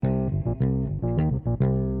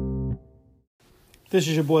This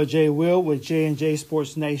is your boy Jay Will with J&J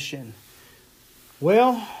Sports Nation.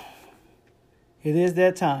 Well, it is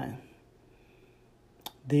that time.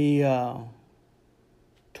 The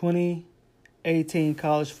 2018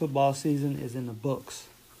 college football season is in the books.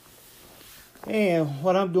 And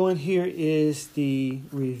what I'm doing here is the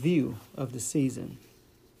review of the season.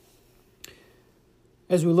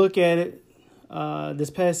 As we look at it, this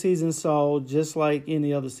past season saw, just like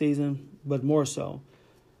any other season, but more so,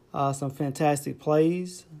 some fantastic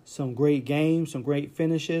plays, some great games, some great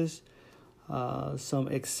finishes, some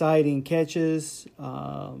exciting catches,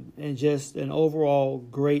 and just an overall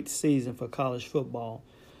great season for college football.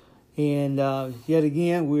 And yet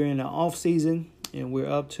again, we're in the off season, and we're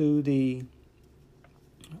up to the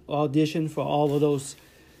audition for all of those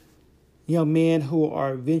young men who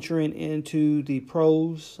are venturing into the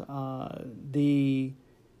pros. The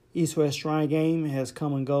East-West Shrine game has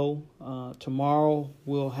come and go. Tomorrow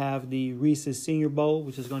we'll have the Reese's Senior Bowl,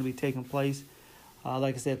 which is going to be taking place,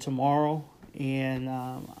 like I said, tomorrow. And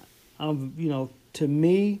to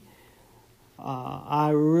me, I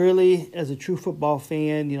really, as a true football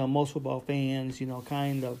fan, most football fans,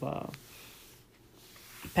 kind of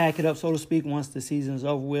pack it up, so to speak, once the season is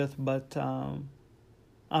over with. But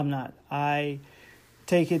I'm not. I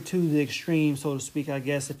take it to the extreme, so to speak, I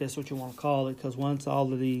guess, if that's what you want to call it, because once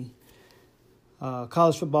all of the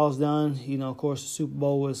college football is done, of course, the Super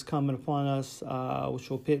Bowl is coming upon us, which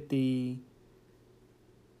will pit the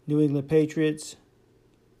New England Patriots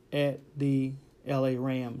at the LA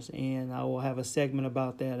Rams, and I will have a segment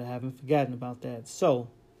about that. I haven't forgotten about that. So,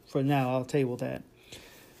 for now, I'll table that.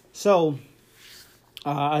 So,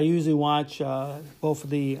 I usually watch both of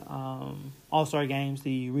the All-Star games,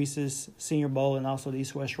 the Reese's Senior Bowl and also the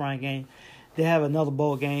East-West Shrine game. They have another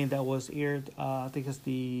bowl game that was aired. I think it's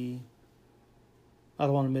I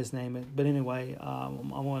don't want to misname it. But anyway, I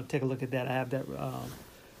want to take a look at that. I have that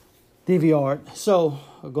DVR. So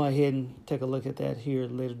I'll go ahead and take a look at that here at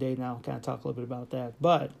a later date. Now kind of talk a little bit about that.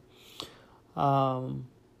 But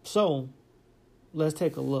so let's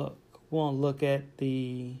take a look. We want to look at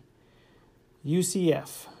the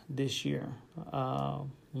UCF this year.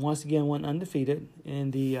 Once again went undefeated in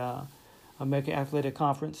the American Athletic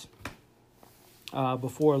Conference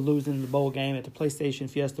before losing the bowl game at the PlayStation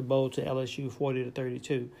Fiesta Bowl to LSU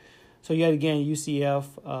 40-32. So yet again, UCF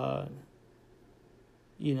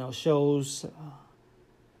shows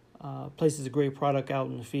places a great product out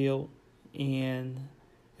in the field, and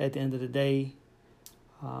at the end of the day,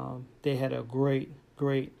 they had a great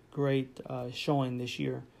showing this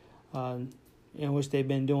year, in which they've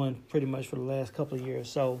been doing pretty much for the last couple of years.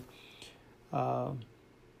 So,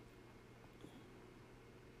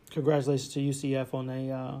 congratulations to UCF on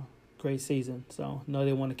a great season. So, I know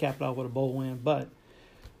they want to cap it off with a bowl win, but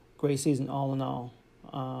great season all in all.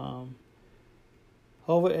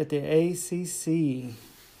 Over at the ACC,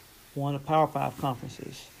 one of the Power 5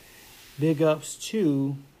 conferences, big ups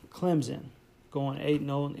to Clemson, going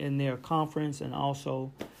 8-0 in their conference, and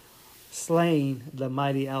also slaying the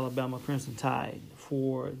mighty Alabama Crimson Tide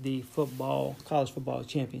for the college football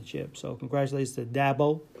championship. So congratulations to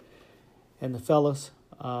Dabo and the fellas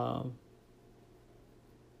over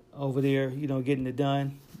there, getting it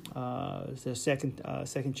done. It's their second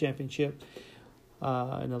championship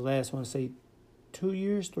in the last, I want to say, 3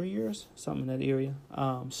 years, something in that area.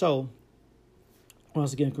 So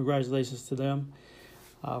once again, congratulations to them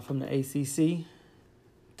from the ACC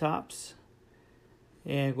tops.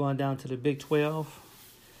 And going down to the Big 12,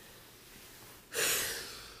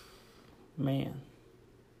 man.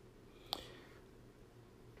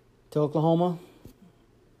 To Oklahoma,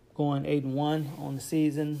 going 8-1 on the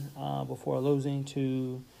season before losing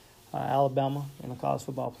to Alabama in the college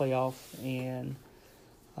football playoff,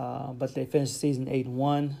 but they finished the season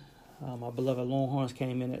 8-1. My beloved Longhorns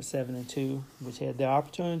came in at 7-2, which had their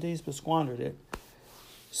opportunities but squandered it.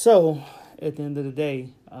 So at the end of the day,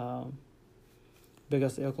 big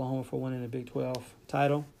ups to Oklahoma for winning the Big 12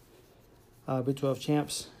 title, Big 12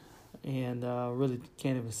 champs, and really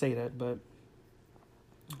can't even say that, but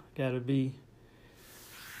gotta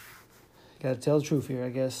tell the truth here, I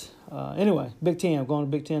guess. Anyway, Big 10, I'm going to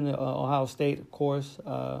Big 10, Ohio State, of course,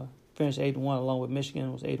 finished 8-1 along with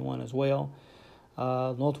Michigan, was 8-1 as well.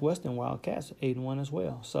 Northwestern Wildcats 8-1 as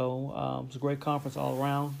well. So it was a great conference all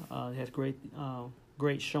around. They had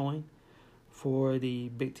great showing for the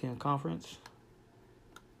Big 10 conference.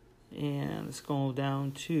 And let's go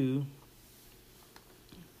down to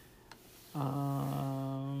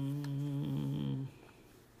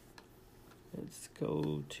let's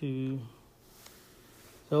go to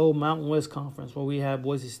the old Mountain West Conference, where we have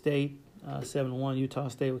Boise State 7-1. Utah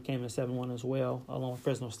State came in 7-1 as well, along with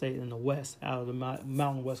Fresno State in the West, out of the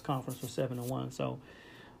Mountain West Conference was 7-1. So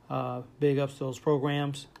big ups to those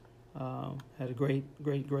programs. Had a great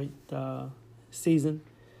season.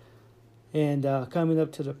 And coming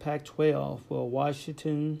up to the Pac-12, well,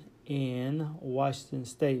 Washington and Washington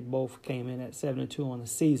State both came in at 7-2 on the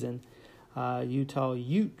season. Utah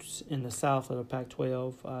Utes in the South of the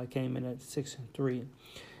Pac-12 came in at 6-3.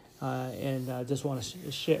 And I just want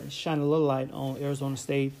to shine a little light on Arizona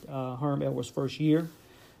State. Herm Edwards' first year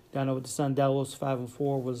down there with the Sun Devils,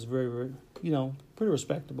 5-4 was very, pretty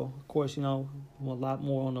respectable. Of course, a lot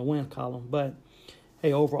more on the win column, but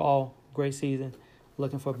hey, overall, great season.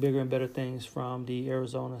 Looking for bigger and better things from the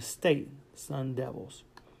Arizona State Sun Devils.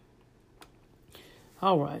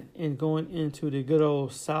 All right, and going into the good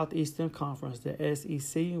old Southeastern Conference, the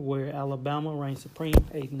SEC, where Alabama reigned supreme,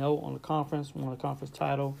 8-0 on the conference, won the conference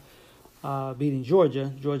title, beating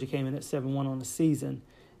Georgia. Georgia came in at 7-1 on the season,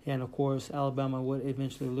 and of course, Alabama would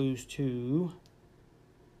eventually lose to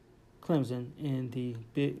Clemson in the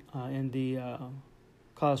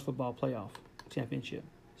college football playoff championship.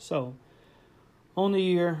 So, on the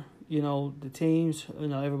year, the teams,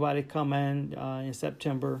 everybody come in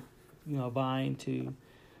September, vying to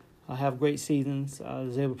have great seasons.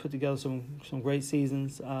 Was able to put together some great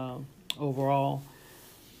seasons overall.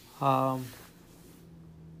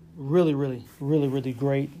 Really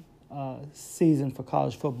great season for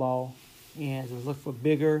college football, and just look for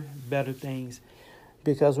bigger, better things.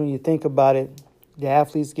 Because when you think about it, the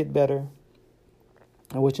athletes get better,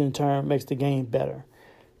 which in turn makes the game better.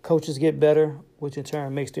 Coaches get better, which in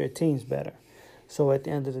turn makes their teams better. So at the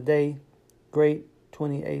end of the day, great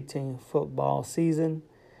 2018 football season.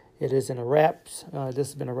 It is in the wraps. This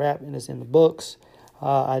has been a wrap, and it's in the books.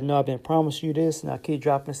 I know I've been promising you this, and I'll keep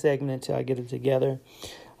dropping a segment until I get it together.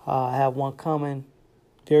 I have one coming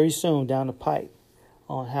very soon down the pipe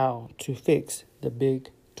on how to fix the Big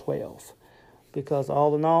 12. Because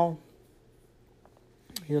all in all,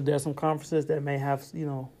 there's some conferences that may have,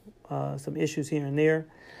 some issues here and there.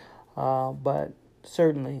 But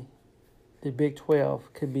certainly the Big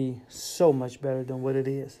 12 could be so much better than what it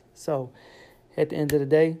is. So at the end of the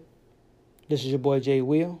day, this is your boy Jay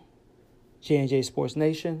Will, J&J Sports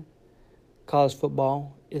Nation. College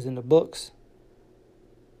football is in the books.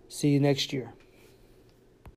 See you next year.